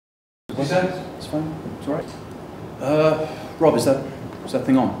It's fine. It's all right. Rob, is that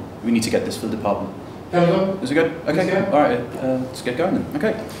thing on? We need to get this for the department. Is it good? Okay. Yeah. All right. Let's get going then.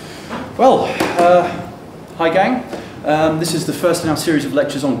 Okay. Well, hi gang. This is the first in our series of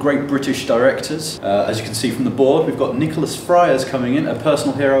lectures on great British directors. As you can see from the board, we've got Nicholas Friars coming in, a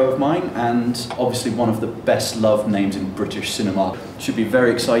personal hero of mine, and obviously one of the best loved names in British cinema. Should be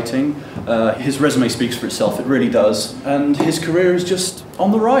very exciting. His resume speaks for itself, it really does. And his career is just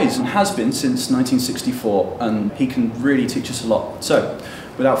on the rise, and has been since 1964, and he can really teach us a lot. So,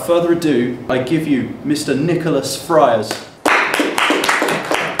 without further ado, I give you Mr. Nicholas Friars.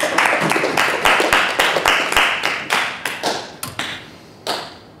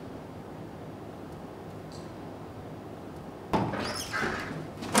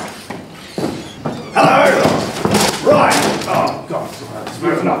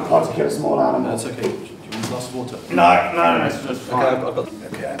 Get a small animal. That's okay. Do you want a glass of water? No, it's just fine. Okay, I've got.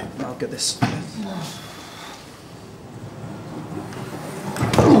 Okay, I'll get this.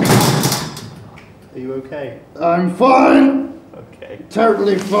 Are you okay? I'm fine. Okay.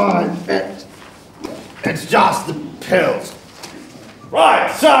 Totally fine. It's just the pills. Right,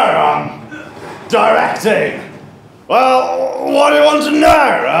 so, directing. Well, what do you want to know?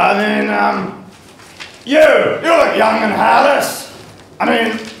 I mean, you look young and hairless. I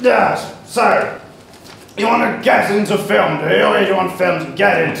mean, yes, so, you want to get into film, do you? Or do you want film to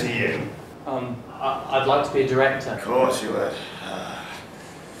get into you? I'd like to be a director. Of course you would.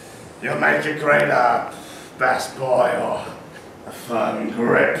 You'll make a great, best boy or a firm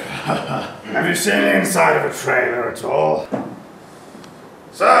grip. Have you seen the inside of a trailer at all?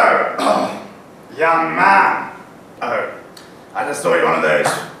 So, young man. Oh, I just thought you were one of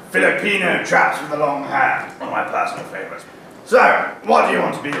those Filipino chaps with the long hair. One of my personal favourites. So, what do you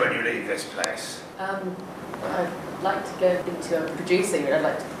want to be when you leave this place? I'd like to go into producing. I'd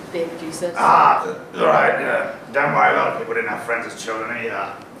like to be a producer. Ah, right, yeah. Don't worry, a lot of people didn't have friends as children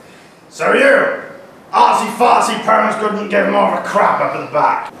either. So you, artsy-fartsy parents couldn't give more of a crap up at the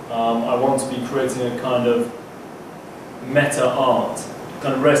back. I want to be creating a kind of meta art,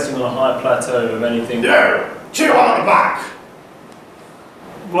 kind of resting on a high plateau of anything. You, chew on the back.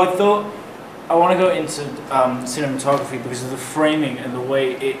 Well, I thought I want to go into cinematography because of the framing and the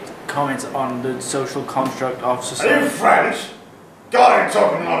way it comments on the social construct of society. Are you French? God, I'm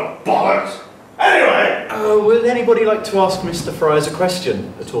talking a lot of bollocks. Anyway! Would anybody like to ask Mr. Friars a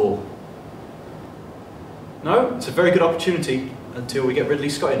question at all? No? It's a very good opportunity until we get Ridley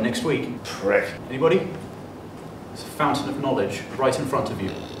Scott in next week. Prick. Anybody? It's a fountain of knowledge right in front of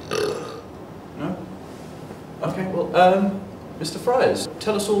you. No? Okay, well, Mr. Friars,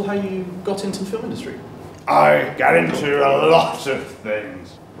 tell us all how you got into the film industry. I got into a lot of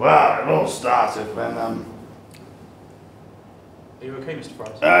things. Well, it all started when, Are you okay, Mr.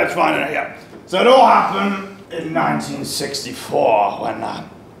 Friars? it's fine, yeah. So it all happened in 1964 when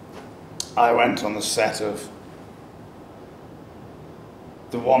I went on the set of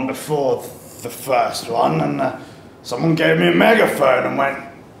the one before the first one, and someone gave me a megaphone and went,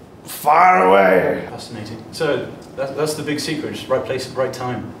 fire away. Fascinating. So, that's the big secret, just right place at the right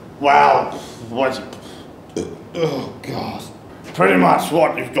time. Well, oh God. Pretty much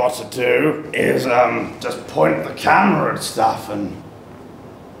what you've got to do is just point the camera at stuff and...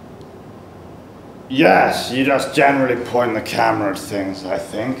 Yes, you just generally point the camera at things, I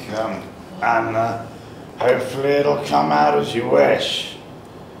think, and hopefully it'll come out as you wish.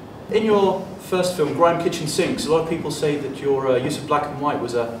 In your first film, Grime Kitchen Sinks, a lot of people say that your use of black and white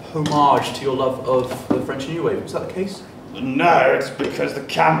was a homage to your love of the French New Wave. Was that the case? No, it's because the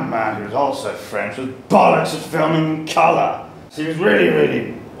cameraman, who was also French, was bollocks at filming in colour. So he was really,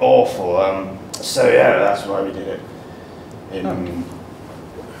 really awful. So yeah, that's why we did it.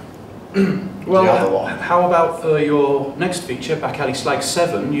 Well, how about for your next feature, Back Alley Slag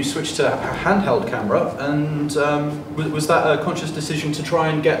 7, you switched to a handheld camera, and was that a conscious decision to try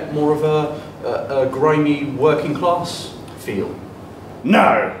and get more of a grimy working class feel?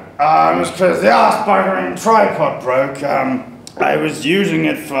 No, it was because the arse buggering tripod broke. I was using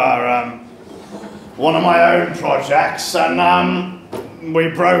it for one of my own projects, and we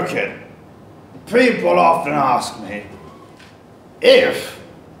broke it. People often ask me if,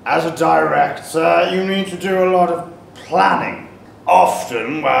 as a director, you need to do a lot of planning.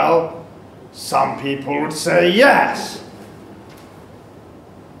 Often, well, some people would say yes.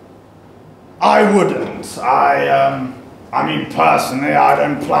 I wouldn't. I mean, personally, I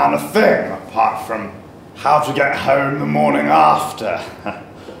don't plan a thing, apart from how to get home the morning after.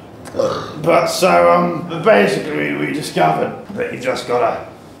 But so, basically, we discovered that you just gotta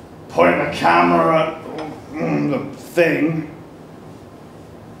point the camera at the thing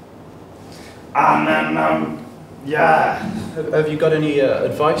And then, yeah. Have you got any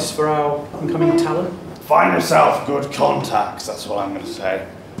advice for our incoming talent? Find yourself good contacts, that's what I'm going to say.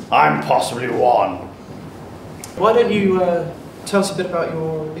 I'm possibly one. Why don't you tell us a bit about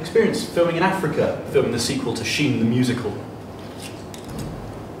your experience filming in Africa, filming the sequel to Sheen the musical?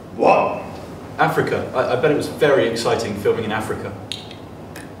 What? Africa. I bet it was very exciting filming in Africa.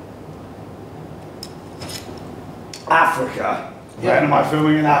 Africa? Yeah. When am I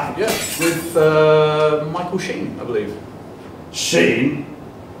filming in Africa? Yeah, with Michael Sheen, I believe. Sheen?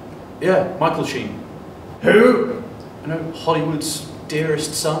 Yeah, Michael Sheen. Who? You know, Hollywood's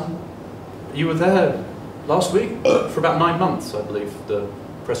dearest son. You were there last week for about 9 months, I believe, the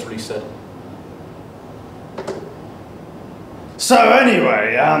press release said. So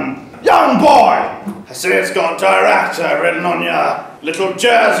anyway, young boy! I see it's got director written on your little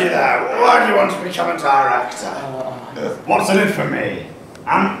jersey there. Why do you want to become a director? What's in it for me?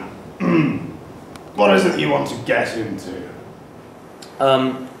 What is it you want to get into?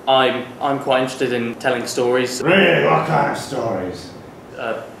 I'm quite interested in telling stories, Really? What kind of stories?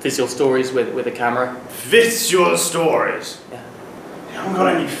 visual stories with a camera. Visual stories? Yeah. You haven't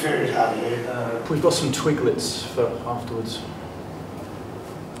got any food, have you? We've got some twiglets for afterwards.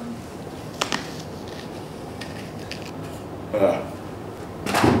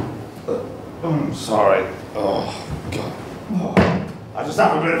 I'm sorry. Oh, God. Oh. I just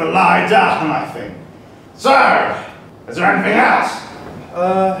have a bit of a lie down, I think. So, is there anything else?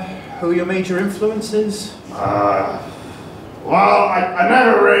 Who are your major influences? Well, I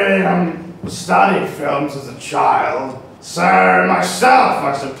never really studied films as a child. So, myself,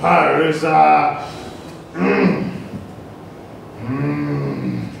 I suppose,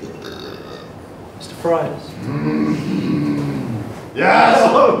 Mr. Friars. Yes!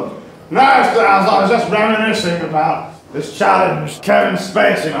 No, I was just reminiscing about this challenge Kevin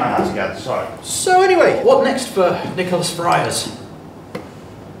Spacey and I had together, sorry. So anyway, what next for Nicholas Friars?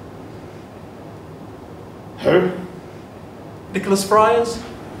 Who? Nicholas Friars?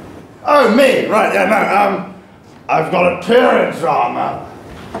 Oh, me! Right, yeah, no, I've got a period drama,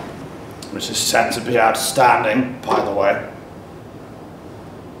 which is set to be outstanding, by the way.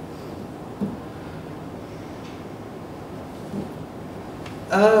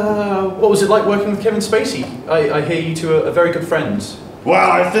 What was it like working with Kevin Spacey? I hear you two are very good friends. Well,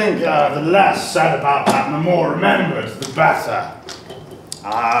 I think the less said about that and the more remembered, the better.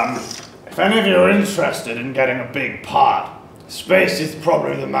 If any of you are interested in getting a big part, Spacey's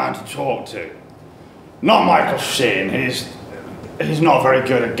probably the man to talk to. Not Michael Sheen, he's not very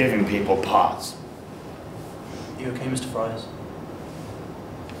good at giving people parts. You okay, Mr. Friars?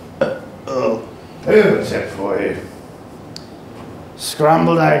 Oh, here's a tip for you.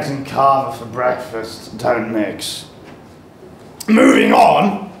 Scrambled eggs and carver for breakfast, don't mix. Moving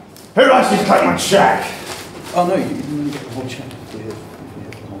on, who else needs to collect my check? Oh no, you need to get the whole check if you hit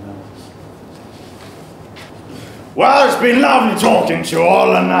the whole hours. Well, it's been lovely talking to you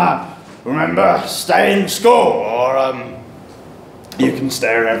all, and remember, stay in school, or you can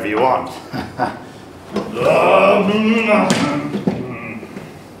stay wherever you want.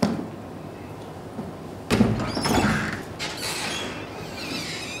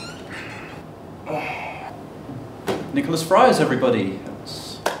 Nicholas Friars, everybody.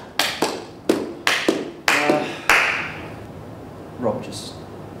 Rob, just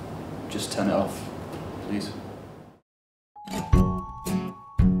turn it off, please.